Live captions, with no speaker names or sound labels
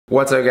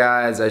What's up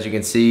guys? As you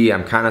can see,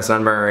 I'm kind of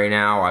sunburned right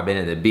now. I've been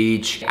at the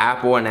beach.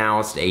 Apple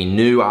announced a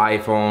new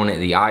iPhone,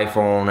 the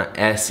iPhone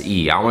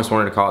SE. I almost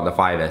wanted to call it the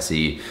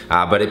 5SE,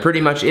 but it pretty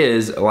much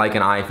is like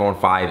an iPhone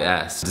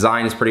 5S.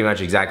 Design is pretty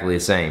much exactly the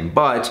same,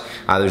 but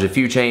there's a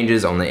few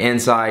changes on the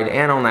inside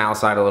and on the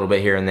outside a little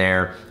bit here and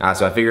there.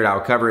 So I figured I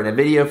would cover it in a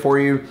video for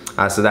you.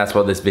 So that's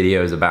what this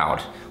video is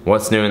about.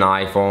 What's new in the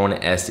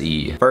iPhone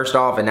SE? First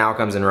off, it now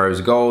comes in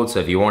rose gold, so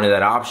if you wanted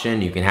that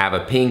option, you can have a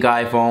pink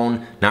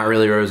iPhone. Not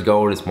really rose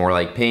gold, it's more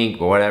like pink,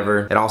 but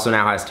whatever. It also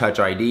now has Touch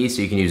ID,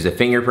 so you can use the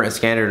fingerprint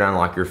scanner to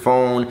unlock your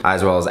phone,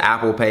 as well as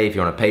Apple Pay if you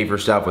want to pay for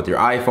stuff with your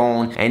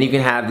iPhone. And you can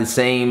have the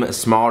same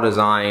small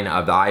design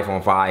of the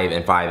iPhone 5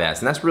 and 5S.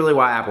 And that's really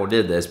why Apple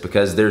did this,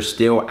 because there's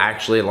still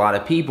actually a lot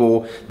of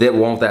people that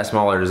want that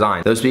smaller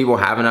design. Those people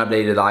haven't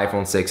updated the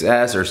iPhone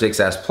 6S or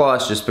 6S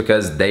Plus just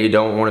because they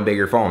don't want a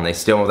bigger phone. They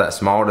still want that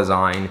small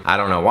design. I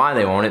don't know why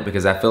they want it,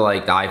 because I feel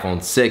like the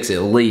iPhone 6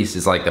 at least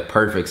is like the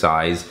perfect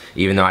size.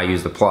 Even though I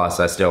use the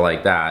Plus, I still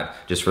like that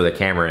just for the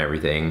camera and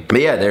everything.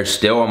 But yeah, there's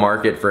still a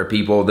market for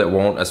people that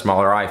want a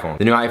smaller iPhone.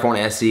 The new iPhone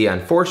SE,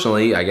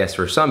 unfortunately, I guess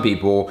for some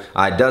people,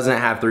 doesn't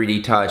have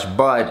 3D touch,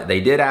 but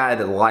they did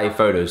add live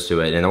photos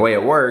to it. And the way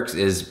it works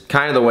is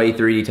kind of the way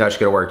 3D touch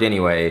could have worked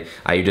anyway.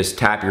 You just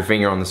tap your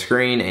finger on the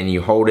screen and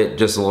you hold it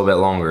just a little bit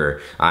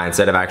longer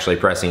instead of actually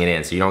pressing it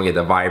in. So you don't get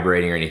the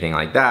vibrating or anything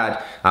like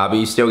that, but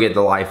you still get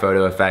the live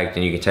photo effect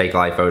and you can take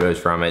live photos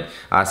from it.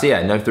 So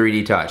yeah, no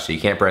 3D touch, so you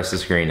can't press the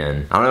screen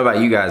in. I don't know about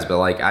you guys, but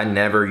like I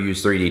never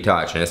use 3D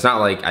touch, and it's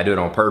not like I do it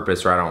on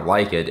purpose or I don't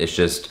like it. It's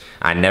just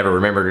I never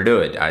remember to do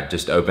it. I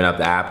just open up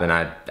the app and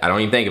I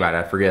don't even think about it,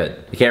 I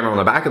forget. The camera on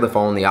the back of the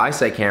phone, the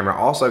iSight camera,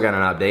 also got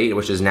an update,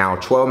 which is now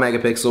 12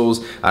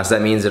 megapixels. So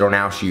that means it'll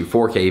now shoot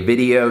 4K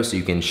video, so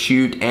you can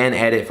shoot and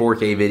edit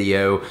 4K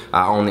video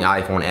on the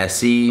iPhone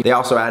SE. They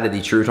also added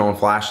the True Tone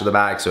flash to the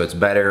back, so it's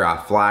better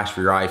flash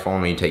for your iPhone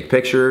when you take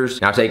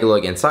pictures. Now take a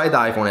look inside the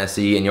iPhone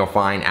SE and you'll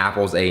find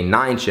Apple's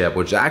A9 chip,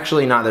 which is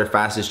actually not their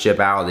fastest chip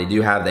out. They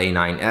do have the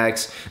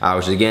A9X,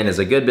 which again is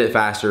a good bit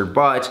faster,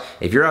 but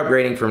if you're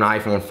upgrading from an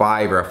iPhone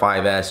 5 or a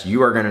 5S,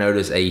 you are gonna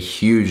notice a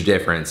huge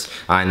difference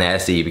in the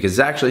SE, because it's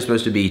actually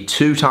supposed to be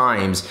 2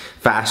 times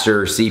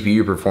faster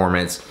CPU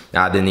performance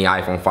than the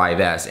iPhone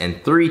 5S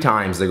and 3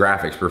 times the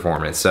graphics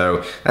performance.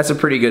 So that's a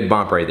pretty good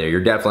bump right there.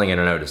 You're definitely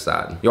gonna notice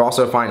that. You'll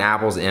also find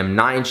Apple's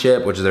M9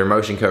 chip, which is their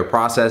motion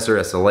co-processor.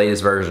 That's the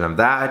latest version of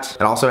that.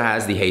 It also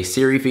has the Hey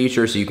Siri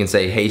feature, so you can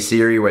say Hey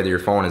Siri whether your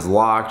phone is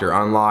locked or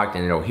unlocked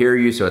and it'll hear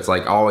you, so it's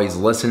like always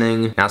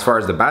listening. Now as far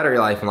as the battery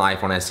life on the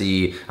iPhone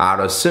SE, I'd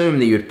assume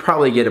that you'd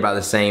probably get about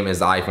the same as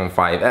the iPhone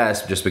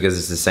 5S just because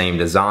it's the same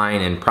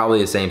design and probably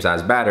the same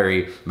size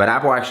battery, but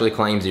Apple actually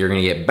claims that you're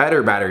gonna get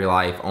better battery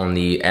life on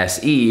the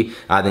SE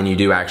than you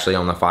do actually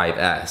on the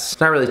 5S. It's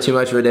not really too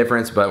much of a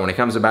difference, but when it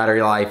comes to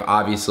battery life,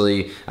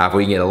 obviously, if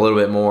we can get a little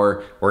bit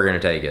more, we're gonna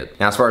take it.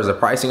 Now, as far as the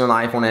pricing on the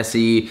iPhone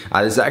SE,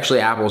 this is actually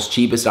Apple's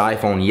cheapest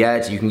iPhone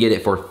yet. You can get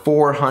it for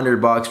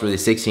 $400 for the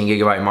 16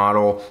 gigabyte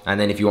model, and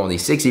then if you want the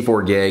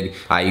 64 gig, you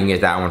can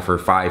get that one for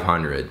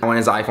 $500. When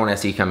is iPhone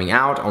SE coming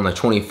out? On the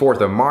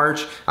 24th of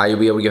March, you'll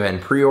be able to go ahead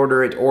and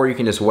pre-order it, or you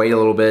can just wait a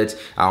little bit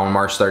on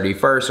March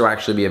 31st. It'll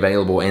actually be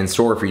available in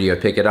store for you to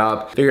go pick it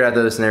up. Figured I'd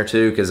throw this in there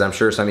too, because I'm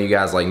sure some of you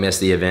guys like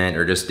missed the event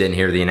or just didn't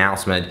hear the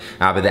announcement.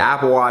 But the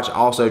Apple Watch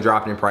also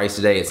dropped in price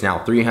today. It's now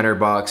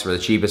 $300 for the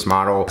cheapest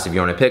model. So if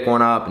you want to pick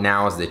one up,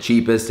 now is the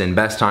cheapest and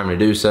best time to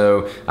do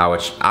so,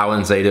 which I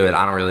wouldn't say do it.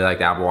 I don't really like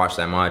the Apple Watch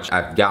that much.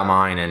 I've got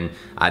mine and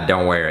I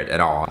don't wear it at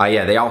all.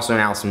 Yeah, they also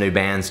announced some new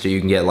bands too. You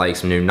can get like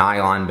some new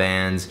nylon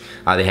bands.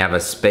 They have a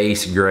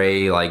space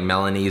gray, like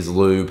Melanie's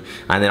loop,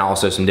 and then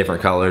also some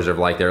different colors of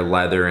like their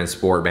leather and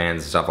sport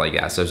bands and stuff like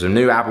that. So some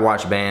new Apple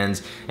Watch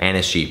bands, and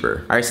it's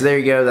cheaper. All right, so there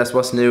you go. That's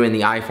what's new in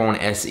the iPhone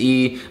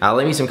SE.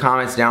 Leave me some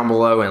comments down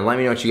below and let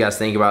me know what you guys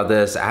think about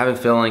this. I have a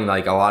feeling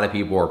like a lot of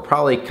people are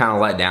probably kind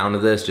of let down to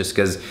this just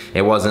because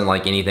it wasn't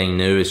like anything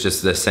new. It's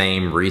just the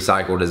same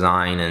recycled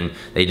design and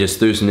they just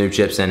threw some new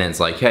chips in it. It's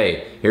like,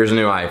 hey, here's a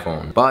new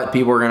iPhone. But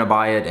people are gonna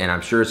buy it and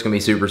I'm sure it's gonna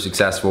be super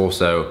successful,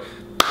 so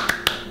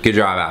good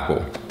job,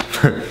 Apple.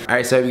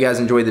 Alright, so I hope you guys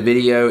enjoyed the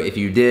video. If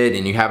you did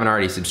and you haven't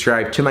already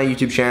subscribed to my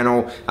YouTube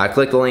channel,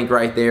 click the link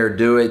right there,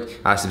 do it,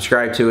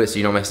 subscribe to it so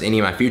you don't miss any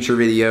of my future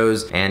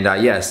videos, and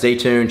yeah, stay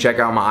tuned, check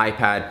out my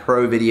iPad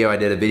Pro video. I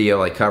did a video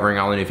like covering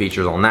all the new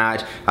features on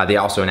that. They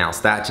also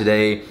announced that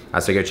today,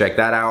 so go check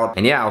that out,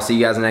 and yeah, I'll see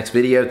you guys in the next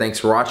video. Thanks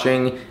for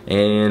watching,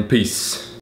 and peace.